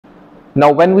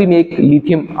Now, when we make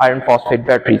lithium iron phosphate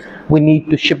batteries, we need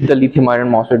to ship the lithium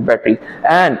iron phosphate batteries,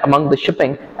 and among the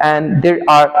shipping, and there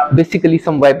are basically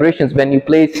some vibrations when you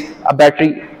place a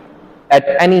battery at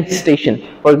any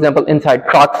station, for example inside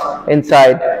trucks,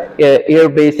 inside air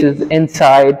bases,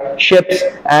 inside ships,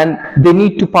 and they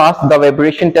need to pass the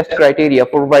vibration test criteria.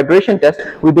 For vibration test,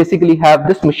 we basically have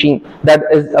this machine that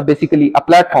is basically a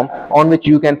platform on which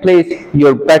you can place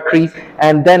your batteries,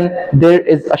 and then there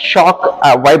is a shock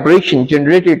vibration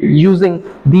generated using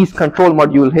these control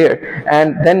module here,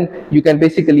 and then you can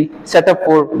basically set up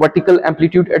for vertical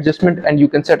amplitude adjustment, and you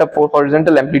can set up for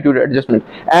horizontal amplitude adjustment,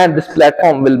 and this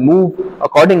platform will move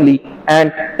accordingly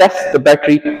and test the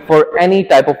battery for any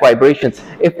type of vibrations.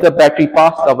 If the battery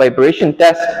passes the vibration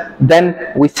test,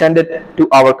 then we send it to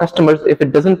our customers. If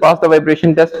it doesn't pass the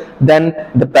vibration test, then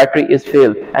the battery is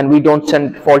failed, and we don't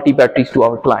send faulty batteries to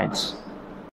our clients.